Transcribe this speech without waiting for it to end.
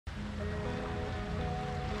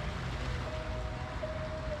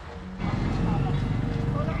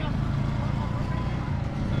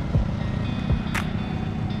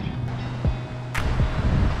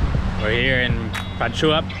We're here in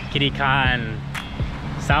Prachuap, Khiri,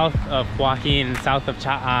 south of Hua Hin, south of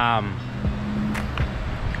Cha'am.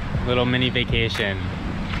 Little mini vacation.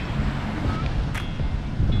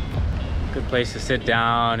 Good place to sit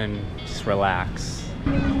down and just relax.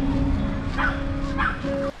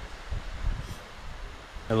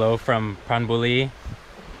 Hello from Pranbuli.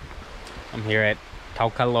 I'm here at Koh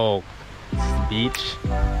Tao beach.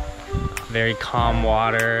 Very calm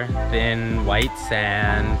water, thin white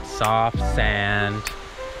sand, soft sand.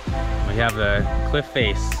 We have the cliff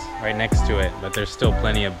face right next to it, but there's still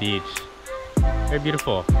plenty of beach. Very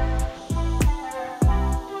beautiful.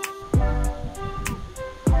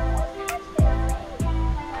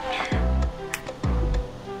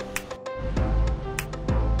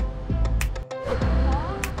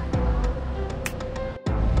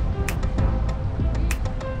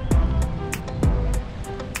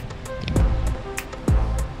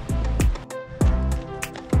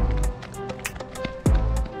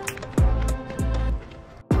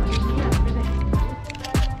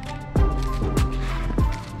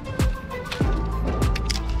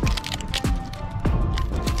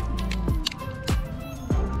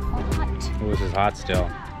 This is hot still.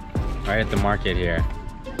 Right at the market here.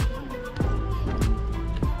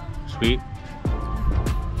 Sweet.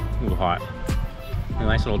 Ooh, hot. A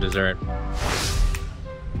nice little dessert.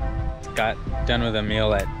 Got done with a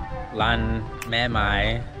meal at Lan Mae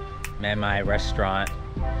Mai restaurant.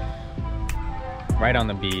 Right on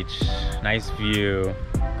the beach. Nice view.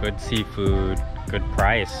 Good seafood. Good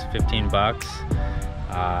price. 15 bucks.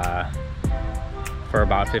 For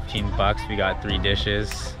about 15 bucks we got 3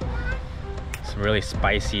 dishes. Some really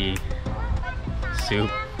spicy soup,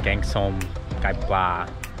 gang som, gai pla,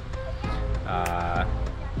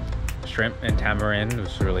 shrimp and tamarind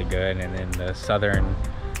was really good, and then the southern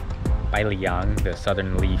bai liang, the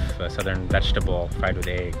southern leaf, southern vegetable fried with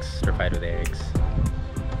eggs, stir fried with eggs.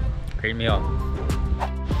 Great meal.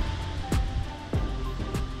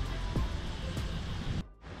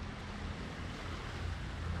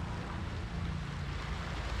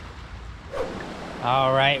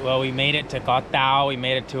 All right, well, we made it to Koh Tao. We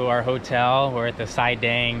made it to our hotel. We're at the Sai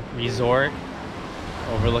Dang Resort,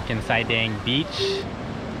 overlooking Sai Dang Beach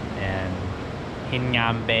and Hin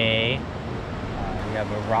Ngam Bay. We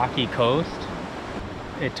have a rocky coast.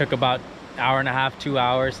 It took about an hour and a half, 2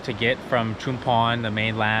 hours to get from Chumphon, the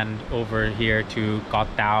mainland, over here to Koh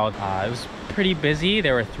Tao. It was pretty busy.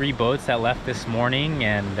 There were 3 boats that left this morning,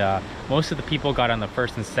 and most of the people got on the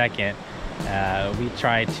first and second. We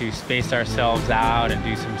tried to space ourselves out and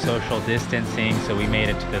do some social distancing, so we made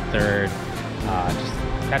it to the third. Just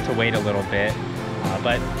had to wait a little bit,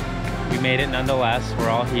 but we made it nonetheless. We're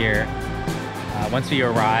all here. Once we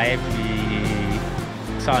arrived,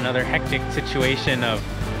 we saw another hectic situation of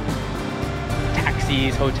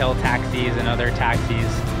taxis, hotel taxis and other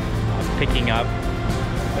taxis picking up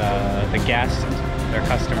the guests, their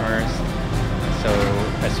customers. So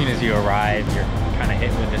as soon as you arrive, you're kind of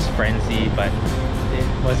hit with this frenzy, but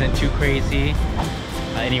it wasn't too crazy.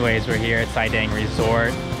 Anyways, we're here at Sai Dang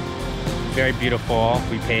Resort. Very beautiful.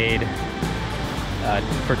 We paid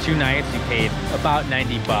for 2 nights. We paid about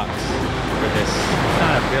 90 bucks for this. It's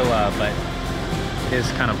not a villa, but it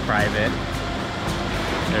is kind of private.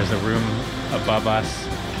 There's a room above us.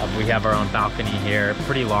 We have our own balcony here.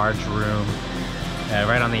 Pretty large room,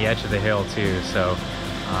 right on the edge of the hill too. So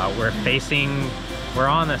we're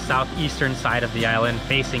on the southeastern side of the island,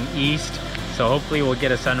 facing east, so hopefully we'll get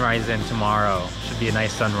a sunrise in tomorrow. Should be a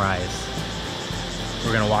nice sunrise.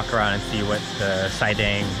 We're gonna walk around and see what the Sai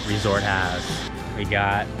Dang Resort has. We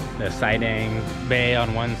got the Sai Dang Bay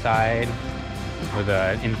on one side with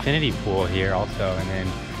an infinity pool here also, and then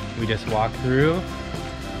we just walk through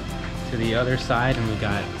to the other side and we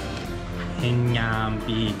got Hin Ngam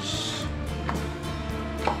Beach.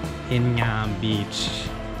 Hin Ngam Beach.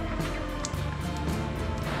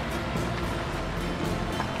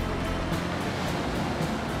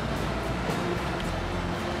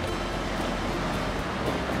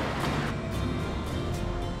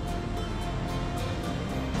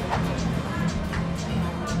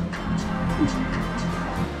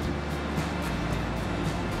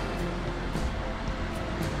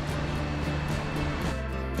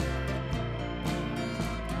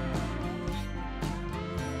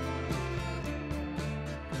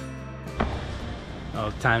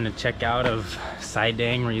 Oh, time to check out of Sai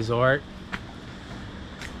Dang Resort.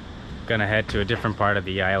 Gonna head to a different part of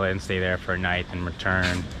the island, stay there for a night and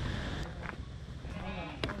return.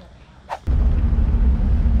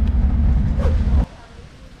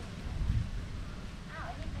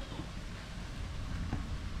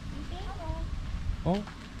 Oh.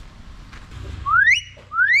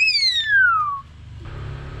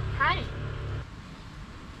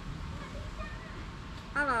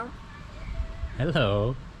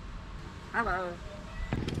 Hello. Hello.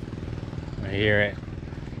 We're here at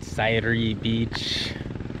Khiri Beach.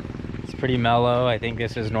 It's pretty mellow. I think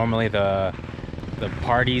this is normally the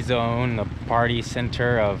party zone, the party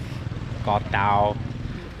center of Koh Tao.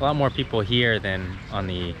 A lot more people here than on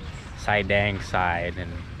the Sai Dang side,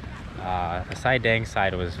 and the Sai Dang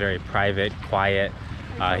side was very private, quiet.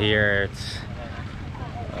 Here it's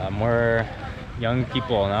more young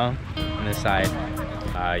people, no? On this side,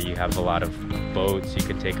 you have a lot of boats. You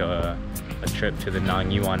could take a trip to the Nong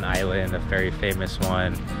Yuan Island, a very famous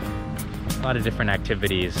one. A lot of different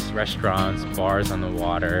activities, restaurants, bars on the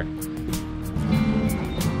water.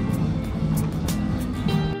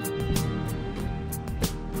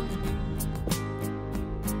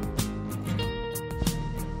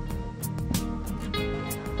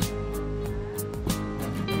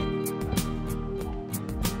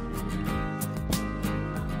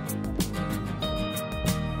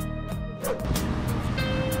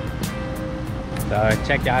 So I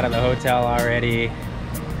checked out of the hotel already,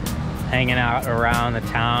 hanging out around the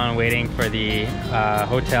town, waiting for the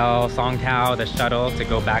hotel Song Tao, the shuttle, to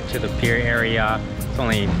go back to the pier area. It's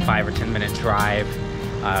only 5 or 10 minute drive.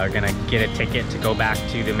 We're gonna get a ticket to go back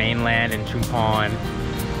to the mainland in Chumphon.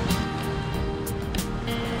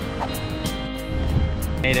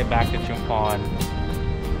 Made it back to Chumphon.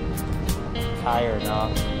 Tired,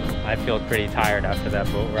 no? I feel pretty tired after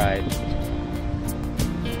that boat ride.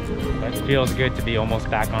 But it feels good to be almost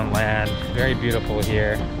back on land. Very beautiful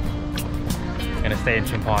here. Gonna stay in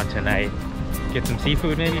Chumphon tonight. Get some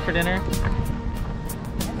seafood maybe for dinner?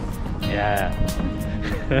 Yeah.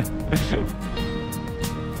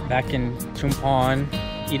 Back in Chumphon,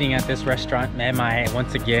 eating at this restaurant, Mae Mai.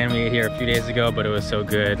 Once again, we ate here a few days ago, but it was so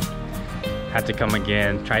good. Had to come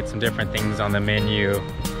again. Tried some different things on the menu.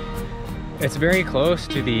 It's very close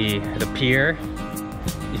to the pier.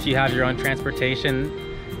 If you have your own transportation,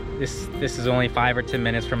 this is only 5 or 10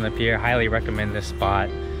 minutes from the pier. Highly recommend this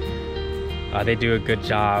spot. They do a good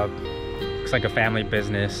job. Looks like a family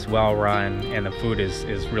business, well run, and the food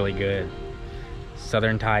is really good.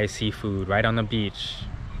 Southern Thai seafood right on the beach.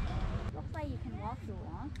 Looks like you can walk through,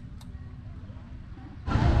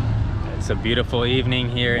 huh? It's a beautiful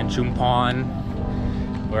evening here in Chumphon.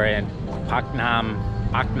 We're in Pak Nam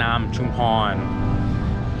Chumphon.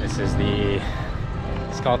 This is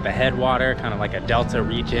it's called the headwater, kind of like a delta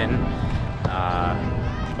region.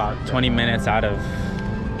 About 20 minutes out of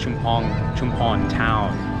Chumphon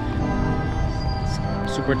town.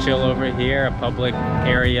 It's super chill over here, a public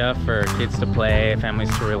area for kids to play, families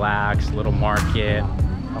to relax, little market.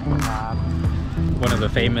 One of the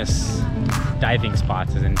famous diving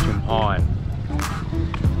spots is in Chumphon.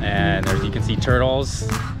 And there you can see turtles,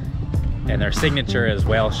 and their signature is the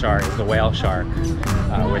whale shark,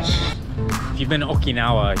 which if you've been to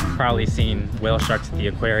Okinawa, you've probably seen whale sharks at the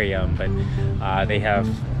aquarium, but they have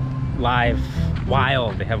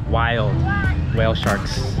wild whale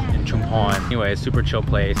sharks in Chumphon. Anyway, super chill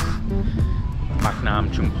place, Pak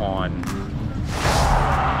Nam Chumphon.